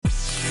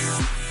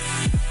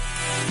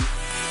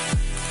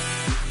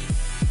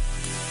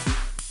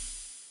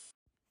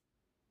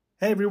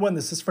Hey everyone,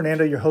 this is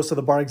Fernando, your host of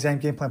the Bar Exam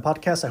Game Plan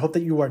Podcast. I hope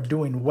that you are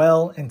doing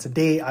well, and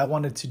today I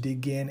wanted to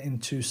dig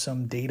into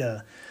some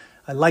data.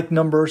 I like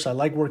numbers, I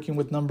like working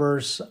with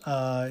numbers.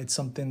 It's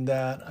something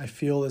that I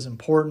feel is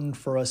important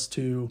for us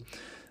to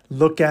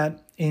look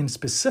at, and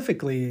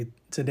specifically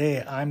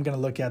today I'm going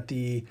to look at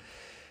the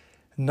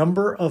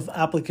number of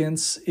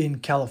applicants in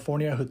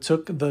California who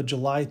took the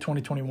July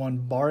 2021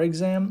 bar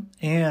exam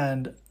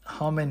and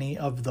how many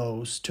of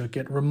those took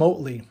it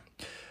remotely.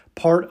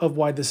 Part of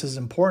why this is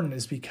important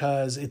is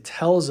because it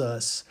tells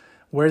us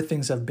where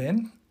things have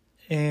been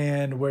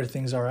and where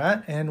things are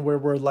at and where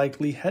we're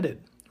likely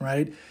headed,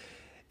 right?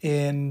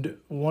 And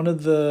one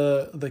of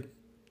the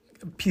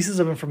pieces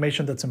of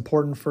information that's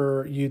important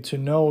for you to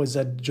know is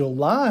that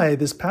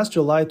this past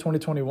July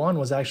 2021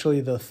 was actually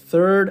the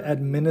third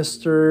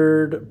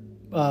administered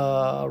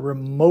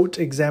remote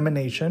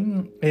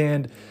examination.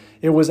 And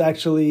it was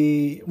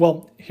actually,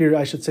 here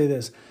I should say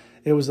this.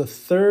 It was the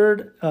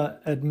third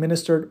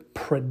administered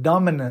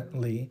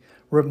predominantly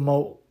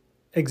remote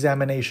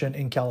examination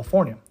in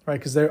California, right?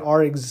 Because there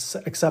are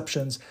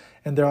exceptions,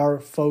 and there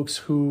are folks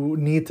who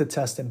need to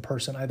test in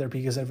person, either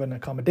because of an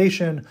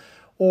accommodation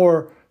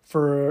or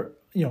for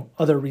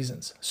other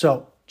reasons.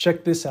 So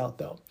check this out,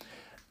 though.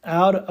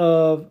 Out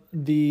of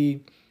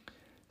the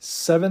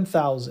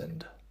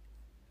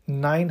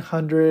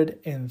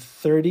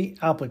 7,930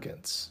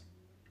 applicants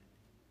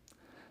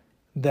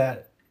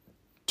that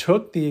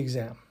took the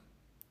exam,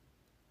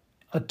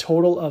 a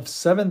total of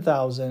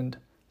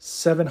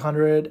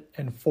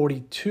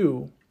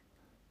 7,742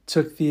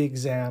 took the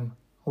exam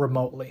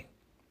remotely.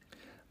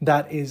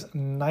 That is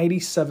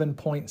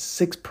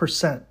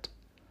 97.6%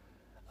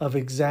 of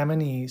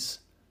examinees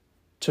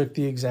took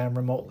the exam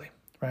remotely,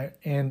 right?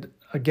 And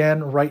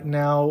again, right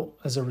now,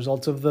 as a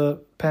result of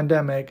the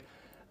pandemic,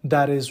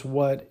 that is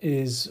what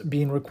is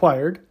being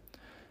required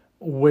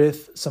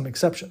with some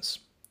exceptions,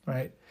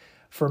 right?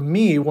 For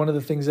me, one of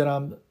the things that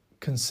I'm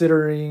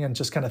considering and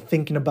just kind of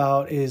thinking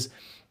about is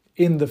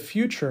in the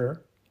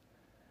future,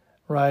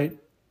 right?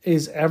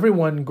 Is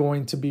everyone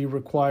going to be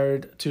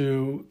required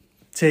to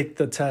take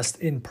the test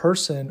in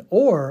person,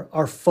 or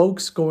are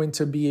folks going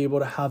to be able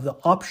to have the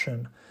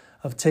option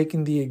of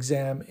taking the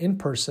exam in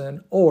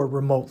person or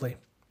remotely?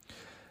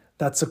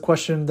 That's a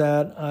question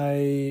that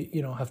I,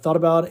 have thought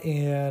about,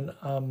 and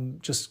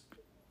just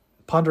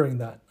pondering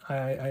that.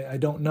 I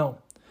don't know.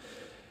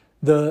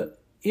 The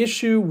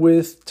issue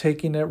with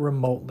taking it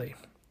remotely,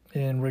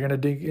 and we're going to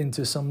dig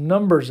into some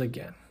numbers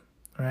again,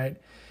 right,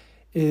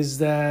 is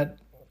that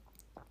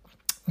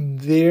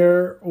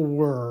there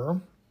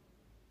were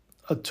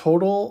a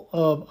total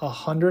of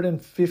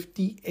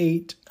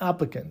 158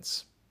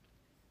 applicants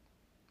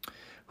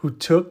who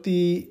took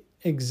the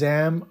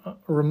exam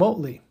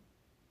remotely.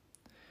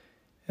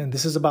 And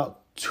this is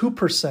about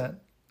 2%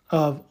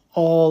 of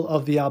all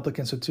of the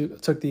applicants who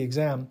took the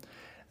exam.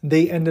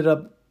 They ended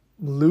up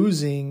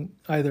losing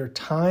either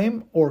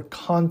time or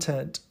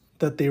content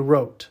that they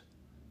wrote,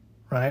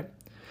 right?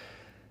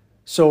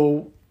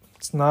 So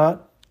it's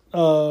not,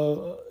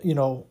 a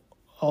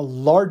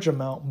large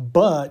amount,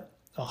 but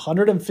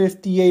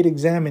 158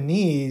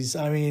 examinees,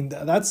 I mean,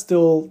 that's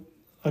still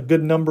a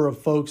good number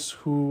of folks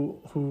who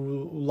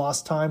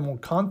lost time or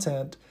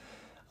content,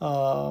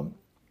 in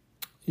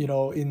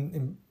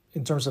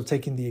terms of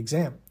taking the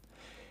exam.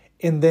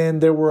 And then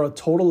there were a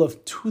total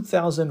of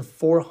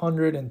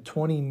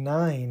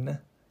 2,429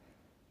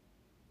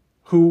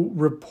 who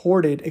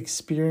reported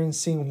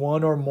experiencing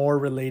one or more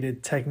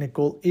related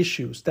technical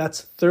issues.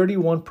 That's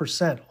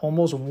 31%,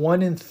 almost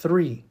 1 in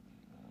 3.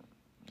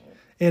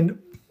 And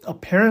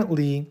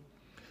apparently,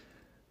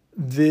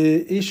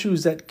 the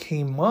issues that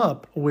came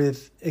up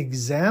with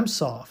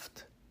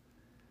ExamSoft,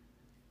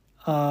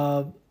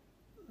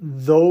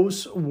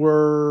 those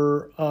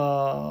were,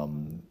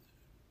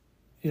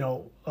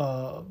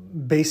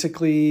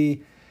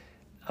 basically,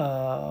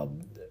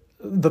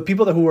 the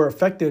people who were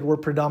affected were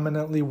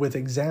predominantly with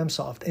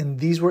ExamSoft,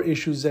 and these were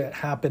issues that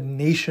happened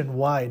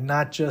nationwide,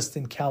 not just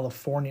in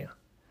California,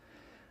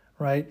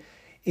 right?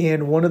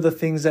 And one of the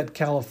things that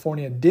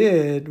California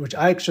did, which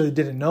I actually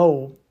didn't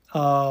know,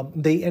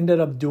 they ended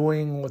up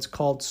doing what's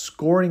called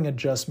scoring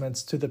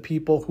adjustments to the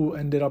people who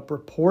ended up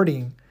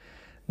reporting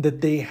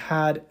that they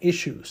had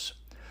issues.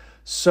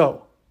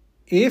 So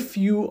if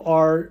you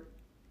are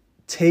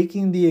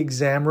taking the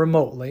exam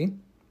remotely,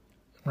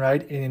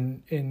 right,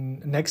 in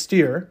next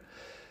year,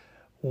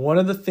 one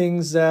of the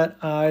things that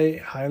I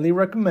highly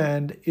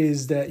recommend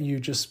is that you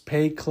just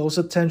pay close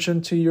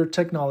attention to your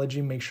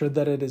technology, make sure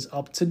that it is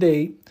up to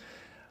date,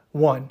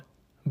 one,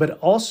 but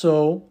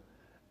also,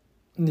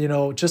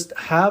 just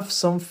have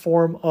some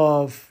form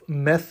of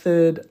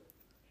method,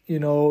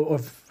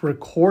 of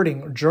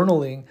recording or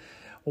journaling,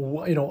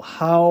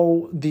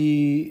 how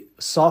the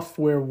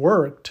software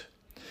worked.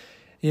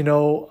 You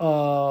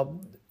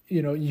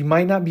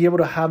might not be able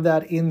to have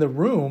that in the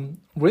room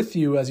with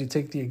you as you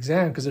take the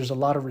exam because there's a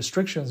lot of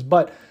restrictions.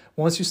 But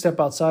once you step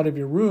outside of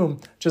your room,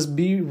 just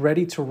be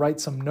ready to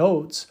write some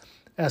notes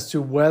as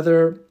to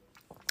whether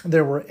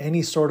there were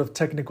any sort of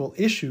technical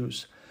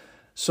issues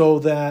so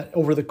that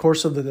over the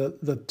course of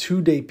the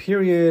 2-day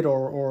period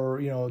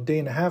or day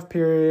and a half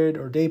period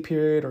or day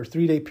period or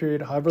 3-day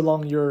period, however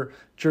long your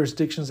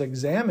jurisdiction's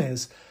exam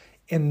is,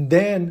 and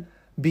then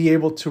be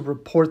able to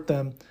report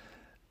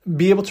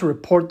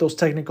those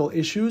technical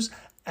issues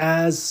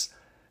as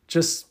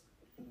just,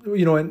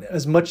 in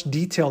as much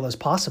detail as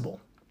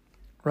possible,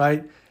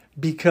 right?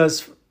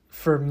 Because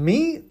for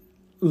me,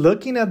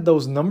 looking at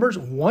those numbers,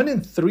 1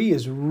 in 3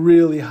 is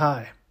really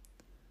high.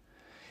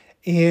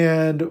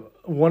 And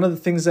one of the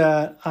things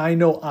that I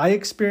know I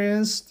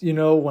experienced,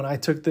 when I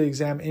took the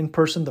exam in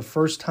person the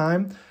first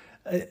time,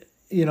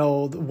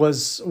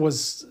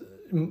 was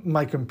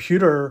my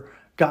computer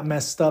got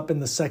messed up in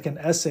the second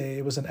essay.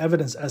 It was an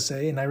evidence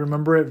essay, and I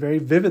remember it very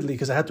vividly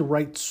because I had to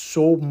write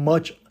so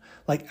much.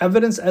 Like,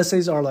 evidence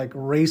essays are like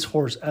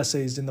racehorse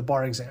essays in the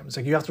bar exam. It's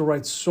like you have to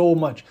write so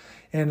much,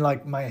 and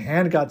like my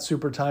hand got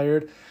super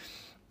tired.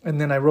 And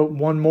then I wrote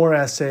one more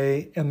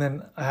essay, and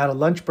then I had a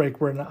lunch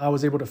break where I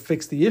was able to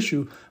fix the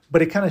issue,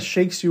 but it kind of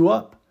shakes you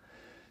up.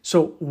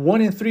 So 1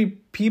 in 3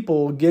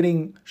 people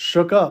getting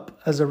shook up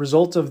as a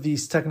result of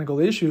these technical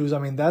issues, I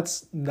mean,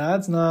 that's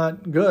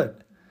not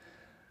good,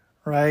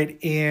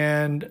 right?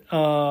 And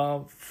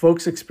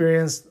folks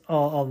experienced a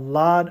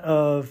lot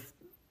of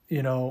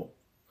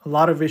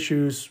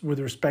issues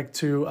with respect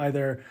to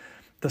either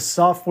the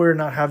software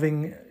not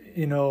having,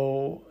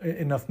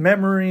 enough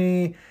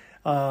memory,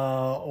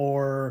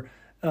 or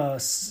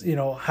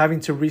having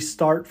to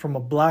restart from a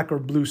black or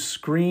blue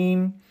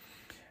screen,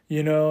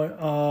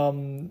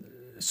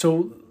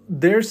 so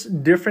there's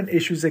different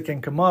issues that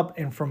can come up.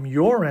 And from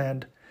your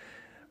end,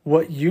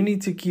 what you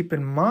need to keep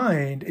in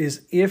mind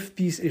is if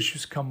these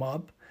issues come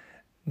up,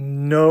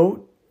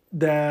 note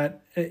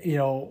that,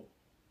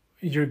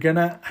 you're going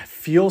to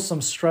feel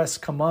some stress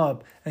come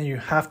up, and you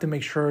have to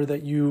make sure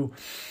that you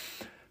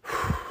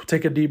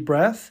take a deep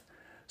breath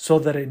so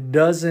that it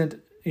doesn't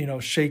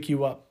shake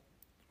you up,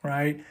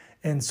 right?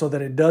 And so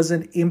that it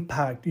doesn't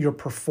impact your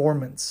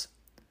performance,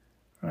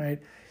 right?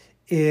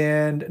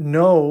 And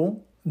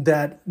know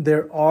that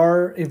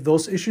if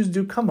those issues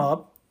do come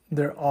up,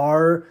 there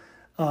are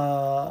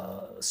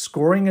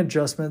scoring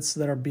adjustments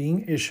that are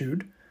being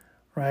issued,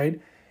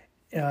 right?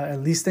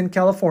 At least in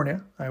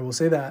California, I will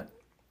say that.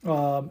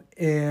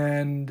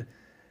 And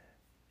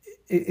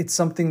it's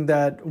something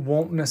that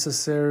won't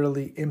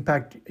necessarily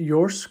impact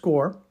your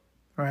score,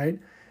 right?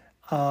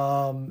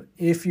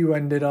 If you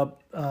ended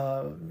up,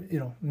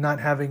 not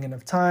having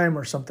enough time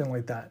or something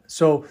like that.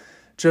 So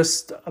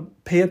just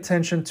pay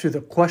attention to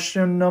the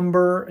question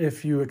number.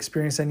 If you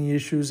experience any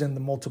issues in the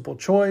multiple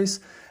choice,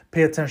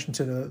 pay attention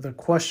to the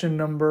question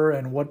number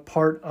and what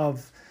part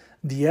of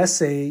the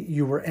essay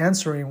you were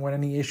answering when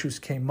any issues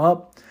came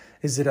up.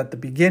 Is it at the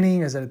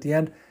beginning? Is it at the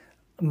end?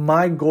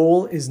 My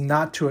goal is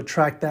not to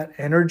attract that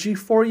energy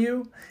for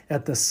you.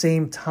 At the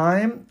same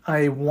time,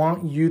 I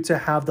want you to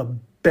have the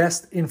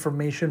best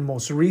information,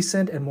 most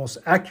recent and most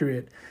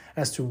accurate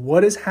as to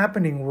what is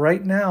happening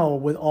right now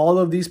with all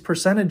of these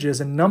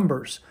percentages and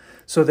numbers,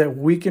 so that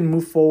we can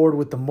move forward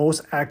with the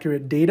most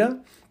accurate data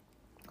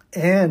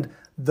and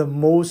the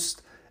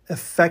most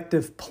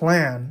effective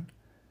plan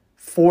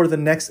for the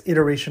next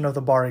iteration of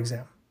the bar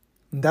exam.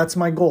 And that's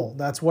my goal.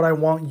 That's what I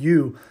want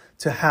you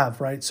to have,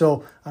 right?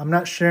 So I'm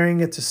not sharing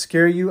it to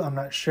scare you. I'm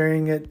not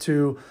sharing it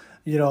to,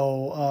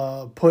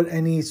 put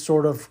any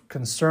sort of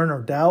concern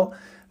or doubt.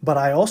 But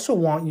I also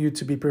want you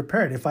to be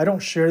prepared. If I don't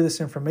share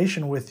this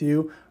information with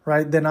you,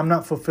 right, then I'm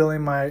not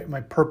fulfilling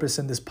my purpose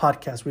in this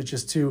podcast, which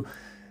is to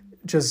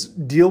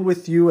just deal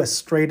with you as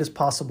straight as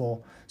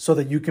possible so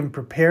that you can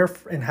prepare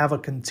and have a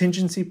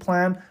contingency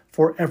plan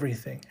for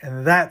everything.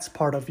 And that's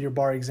part of your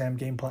bar exam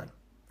game plan,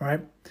 right?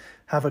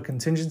 Have a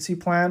contingency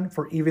plan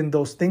for even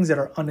those things that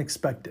are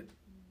unexpected.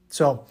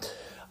 So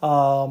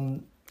I'll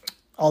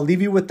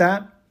leave you with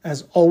that.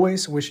 As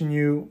always, wishing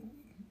you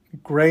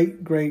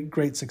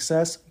great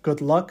success. Good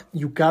luck.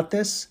 You got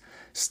this.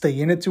 Stay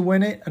in it to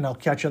win it, and I'll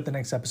catch you at the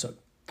next episode.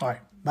 All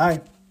right.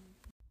 Bye.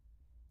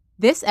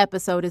 This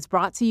episode is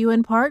brought to you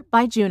in part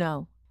by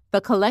Juno,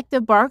 the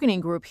collective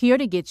bargaining group here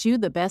to get you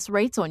the best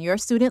rates on your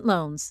student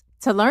loans.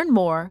 To learn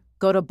more,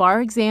 go to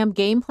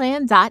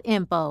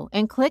barexamgameplan.info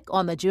and click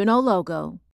on the Juno logo.